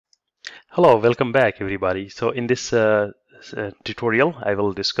Hello, welcome back everybody. So in this tutorial, I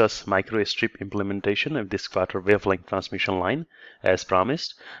will discuss microstrip implementation of this quarter wavelength transmission line as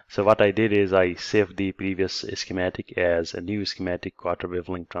promised. So what I did is I saved the previous schematic as a new schematic quarter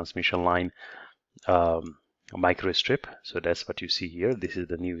wavelength transmission line microstrip. So that's what you see here. This is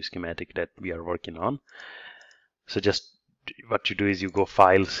the new schematic that we are working on. So just what you do is you go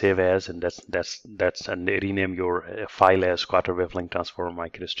file, save as, and that's and rename your file as quarter wavelength transform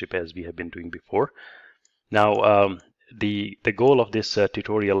microstrip as we have been doing before. Now the goal of this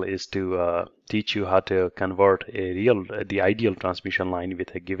tutorial is to teach you how to convert the ideal transmission line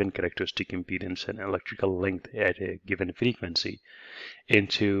with a given characteristic impedance and electrical length at a given frequency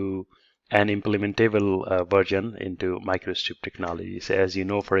into an implementable version into microstrip technology. So as you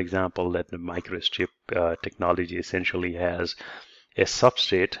know, for example, that the microstrip technology essentially has a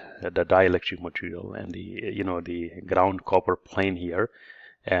substrate, the dielectric material, and the ground copper plane here,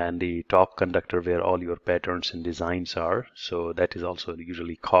 and the top conductor where all your patterns and designs are. So that is also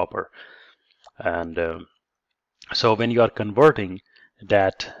usually copper. And so when you are converting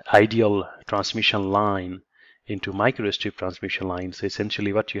that ideal transmission line into microstrip transmission lines,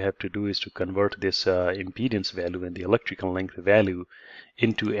 essentially what you have to do is to convert this impedance value and the electrical length value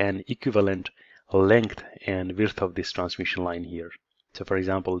into an equivalent length and width of this transmission line here. So for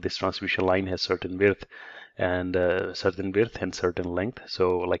example, this transmission line has certain width and certain length.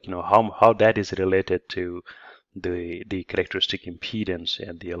 So like, how that is related to the characteristic impedance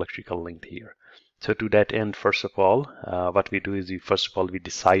and the electrical length here. So to that end, first of all, what we do is we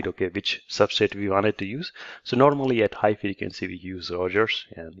decide, okay, which substrate we wanted to use. So normally at high frequency we use Rogers,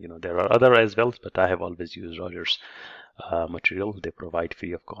 and there are other as well, but I have always used Rogers material. They provide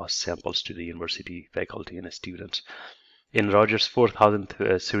free of cost samples to the university faculty and students. In Rogers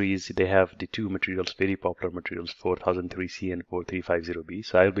 4000 series, they have the two materials, very popular materials, 4003C and 4350B.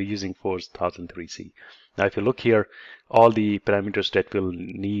 So I'll be using 4003C. Now, if you look here, all the parameters that we'll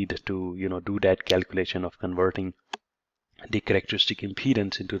need to, do that calculation of converting the characteristic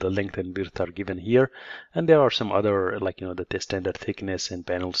impedance into the length and width are given here. And there are some other, like, the standard thickness and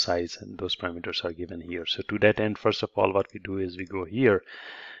panel size, and those parameters are given here. So to that end, first of all, what we do is we go here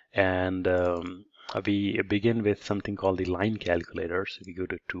and we begin with something called the line calculator. So we go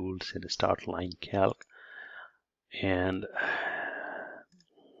to tools and start LineCalc and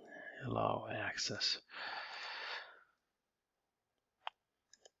allow access.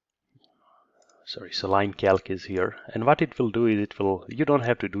 Sorry, so LineCalc is here, and what it will do is you don't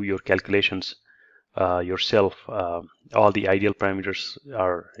have to do your calculations yourself. All the ideal parameters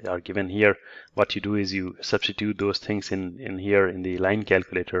are given here. What you do is you substitute those things in here in the line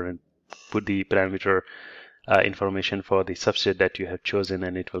calculator and put the parameter information for the substrate that you have chosen,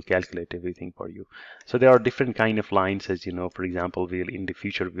 and it will calculate everything for you. So there are different kind of lines, as you know. For example, in the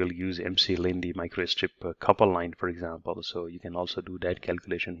future we'll use MC-Lin, the microstrip couple line, for example. So you can also do that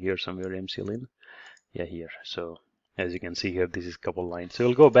calculation here somewhere, MC-Lin. Yeah, here. So as you can see here, this is couple line. So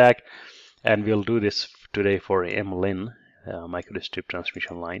we'll go back and we'll do this today for M-Lin microstrip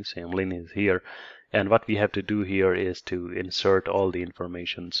transmission line. So M-Lin is here. And what we have to do here is to insert all the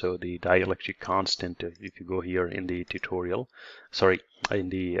information. So the dielectric constant, if you go here in the tutorial, in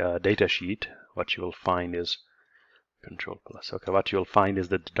the data sheet, what you will find is Control+. Okay, what you'll find is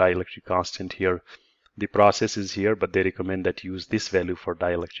that the dielectric constant here, the process is here, but they recommend that you use this value for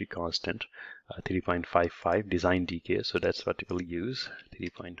dielectric constant, 3.55 design decay. So that's what we'll use,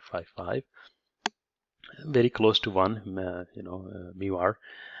 3.55. Very close to 1, mu r.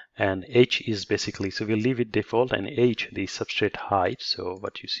 And h is basically, so we'll leave it default, and h, the substrate height. So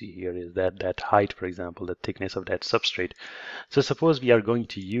what you see here is that height, for example, the thickness of that substrate. So suppose we are going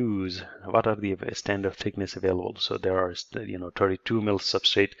to use, what are the standard thickness available? So there are 32 mil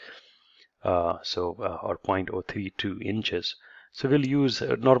substrate, or 0.032 inches. So we'll use,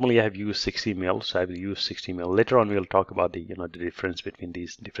 normally I have used 60 mil, so I will use 60 mil. Later on we'll talk about the the difference between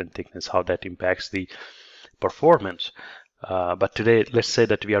these different thickness, how that impacts the performance. But today, let's say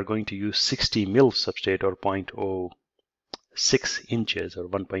that we are going to use 60 mil substrate, or 0.06 inches, or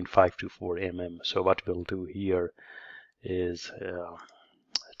 1.524 mm. So what we'll do here is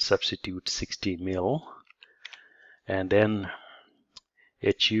substitute 60 mil, and then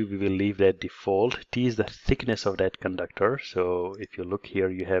HU, we will leave that default. T is the thickness of that conductor. So if you look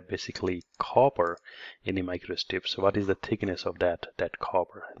here, you have basically copper in the microstrip. So what is the thickness of that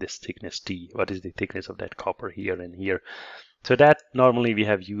copper, this thickness T? What is the thickness of that copper here and here? So that normally we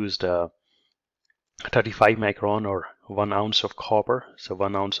have used 35 micron, or 1 ounce of copper. So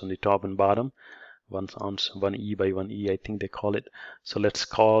 1 ounce on the top and bottom, 1 ounce, 1 E by 1 E, I think they call it. So let's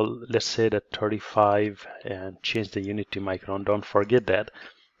say that 35 and change the unit to micron. Don't forget that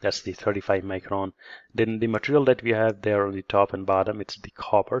That's the 35 micron. Then the material that we have there on the top and bottom, it's the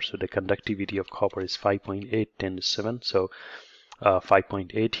copper. So the conductivity of copper is 5.8 10 to 7. So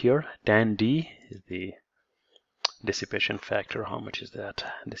 5.8 here. Tan D is the dissipation factor. How much is that?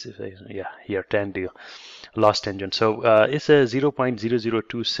 This is yeah, here, tan D, loss tangent. So it's a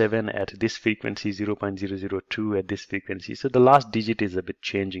 0.0027 at this frequency, 0.002 at this frequency. So the last digit is a bit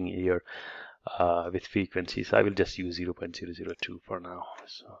changing here with frequency. So I will just use 0.002 for now.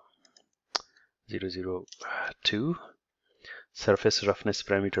 So 002. Surface roughness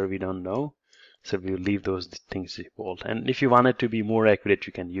parameter we don't know, so we will leave those things default. And if you want it to be more accurate,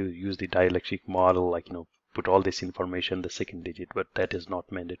 you can use the dielectric model, like, you know, put all this information, the second digit, but that is not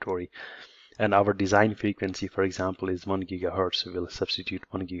mandatory. And our design frequency, for example, is 1 gigahertz. So we'll substitute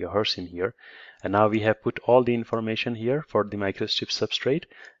 1 gigahertz in here. And now we have put all the information here for the microstrip substrate.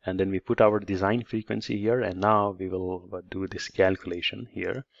 And then we put our design frequency here. And now we will do this calculation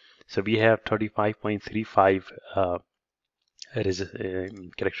here. So we have 35.35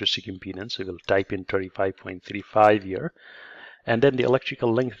 characteristic impedance. So we'll type in 35.35 here. And then the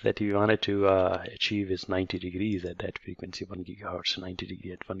electrical length that you wanted to achieve is 90 degrees at that frequency, 1 gigahertz, 90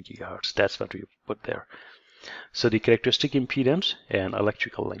 degrees at 1 gigahertz. That's what we put there. So the characteristic impedance and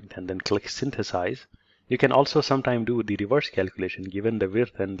electrical length, and then click synthesize. You can also sometimes do the reverse calculation given the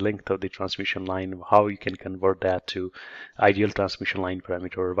width and length of the transmission line, how you can convert that to ideal transmission line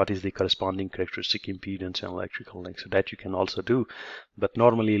parameter, or what is the corresponding characteristic impedance and electrical length. So that you can also do. But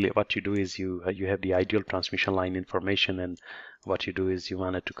normally what you do is you have the ideal transmission line information, and what you do is you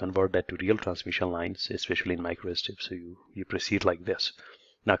wanted to convert that to real transmission lines, especially in microstrip. So you proceed like this.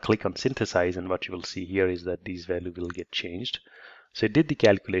 Now click on synthesize, and what you will see here is that these values will get changed. So it did the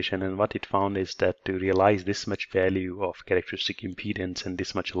calculation, and what it found is that to realize this much value of characteristic impedance and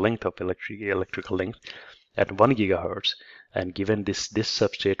this much length of electrical length at 1 gigahertz, and given this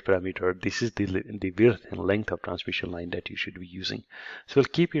substrate parameter, this is the width and length of transmission line that you should be using. So we'll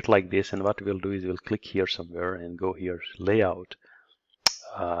keep it like this, and what we'll do is we'll click here somewhere and go here, layout,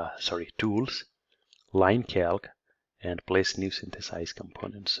 tools, LineCalc, and place new synthesize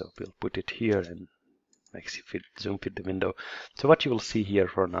component. So we'll put it here and zoom fit the window. So what you will see here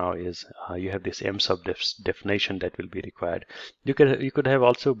for now is you have this M sub definition that will be required. You could have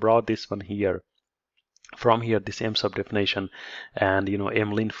also brought this one here, from here, this M sub definition, and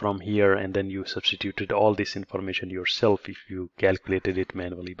mlin from here, and then you substituted all this information yourself if you calculated it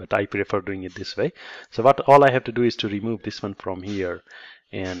manually. But I prefer doing it this way. So all I have to do is to remove this one from here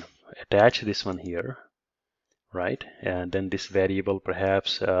and attach this one here. Right, and then this variable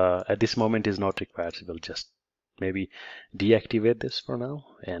perhaps at this moment is not required, so we'll just maybe deactivate this for now,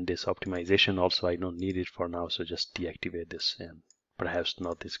 and this optimization also I don't need it for now, so just deactivate this, and perhaps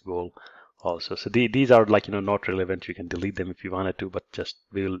not this goal also. So these are like not relevant. You can delete them if you wanted to, but just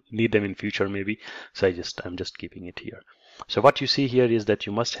we'll need them in future maybe, so I'm just keeping it here. So what you see here is that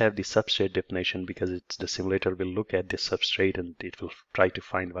you must have the substrate definition, because the simulator will look at this substrate and it will try to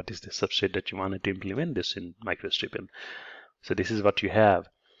find what is the substrate that you wanted to implement this in microstrip in. So this is what you have.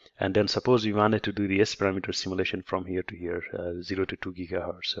 And then suppose you wanted to do the S parameter simulation from here to here, 0 to 2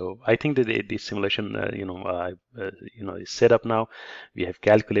 gigahertz. So I think that the simulation, is set up now. We have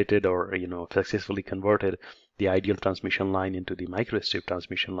calculated or successfully converted the ideal transmission line into the microstrip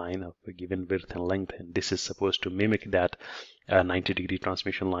transmission line of a given width and length, and this is supposed to mimic that 90-degree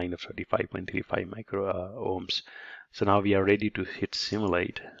transmission line of 35.35 micro ohms. So now we are ready to hit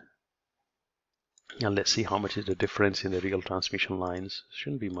simulate. And let's see how much is the difference in the real transmission lines.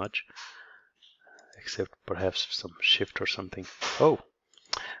 Shouldn't be much, except perhaps some shift or something. Oh,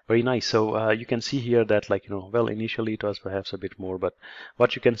 very nice. So you can see here that well, initially it was perhaps a bit more, but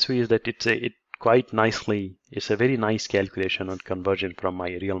what you can see is that it's a very nice calculation on conversion from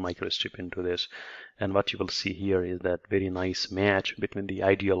my real microstrip into this. And what you will see here is that very nice match between the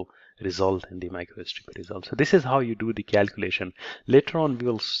ideal result and the microstrip result. So this is how you do the calculation. Later on we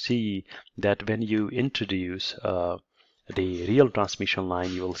will see that when you introduce the real transmission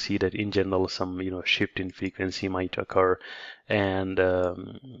line, you will see that in general some shift in frequency might occur, and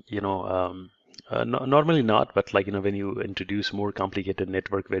normally not, but when you introduce more complicated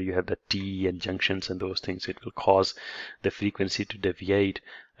network where you have the T and junctions and those things, it will cause the frequency to deviate.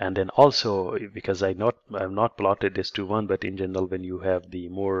 And then also, because I've not plotted S21, but in general, when you have the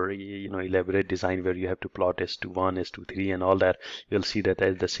more elaborate design where you have to plot S21, S23, and all that, you'll see that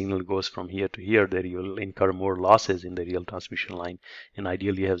as the signal goes from here to here, there you will incur more losses in the real transmission line. And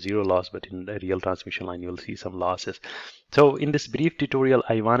ideally, you have zero loss, but in the real transmission line, you will see some losses. So in this brief tutorial,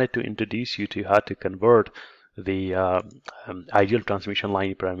 I wanted to introduce you to how to convert the ideal transmission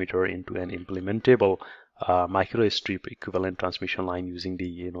line parameter into an implementable microstrip equivalent transmission line using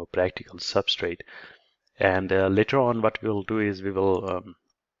the practical substrate. And later on, what we will do is we will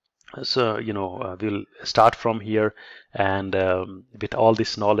we'll start from here, and with all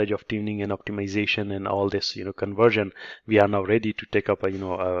this knowledge of tuning and optimization and all this conversion, we are now ready to take up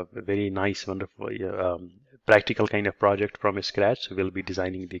a very nice, wonderful practical kind of project from scratch. So we'll be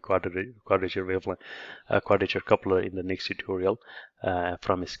designing the quadrature wavelength quadrature coupler in the next tutorial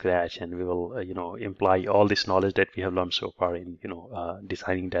from scratch, and we will imply all this knowledge that we have learned so far in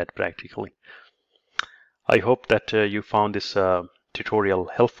designing that practically. I hope that you found this tutorial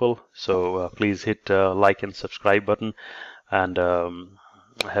helpful. So please hit like and subscribe button, and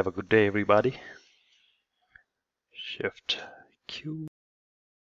have a good day, everybody. Shift Q.